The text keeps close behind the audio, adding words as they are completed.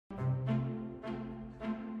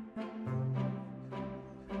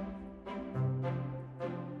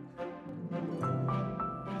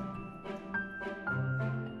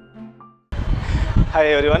Hi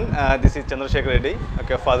everyone, this is Chandrasekhar Reddy,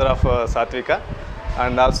 okay, father of Satvika,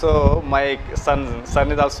 and also my son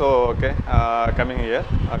is also coming here.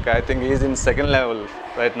 Okay, I think he is in second level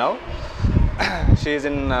right now. She is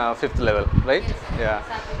in fifth level, right? Yes, Yeah.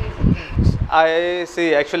 I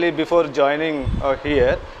see actually before joining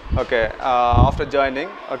here, okay, after joining,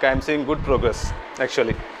 okay, I'm seeing good progress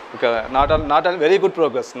actually. Okay, not a very good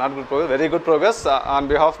progress, not good progress, very good progress on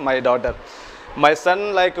behalf of my daughter. My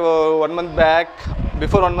son, like 1 month back,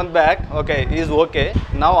 before 1 month back, okay, he is okay.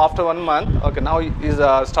 Now after 1 month, okay, now he is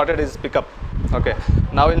started his pickup. Okay,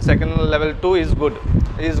 now in second level 2 is good.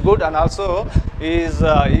 He is good, and also he is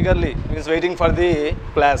eagerly is waiting for the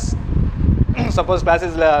class. Suppose class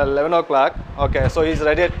is 11 o'clock. Okay, so he is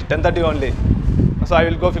ready at 10:30 only. So I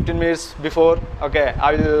will go 15 minutes before. Okay,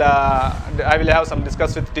 I will have some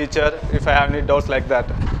discuss with teacher if I have any doubts like that.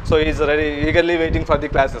 So he is ready, eagerly waiting for the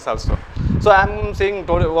classes also. So I am seeing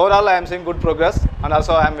overall I am seeing good progress, and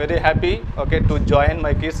also I am very happy, okay, to join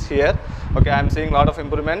my kids here. Okay, I am seeing a lot of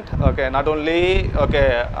improvement. Okay, not only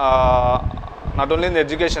not only in the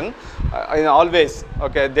education, in all ways.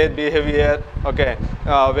 Okay, their behavior. Okay,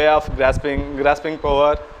 way of grasping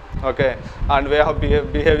power. Okay, and way of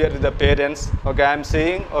behavior with the parents. Okay, I am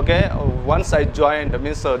seeing. Okay, once I joined,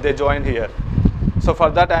 means they joined here. So for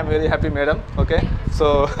that I am very happy, madam. Okay,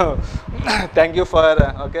 so thank you for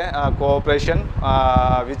cooperation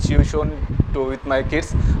which you shown to with my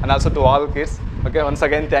kids and also to all kids. Okay, once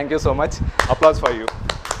again thank you so much. Applause for you.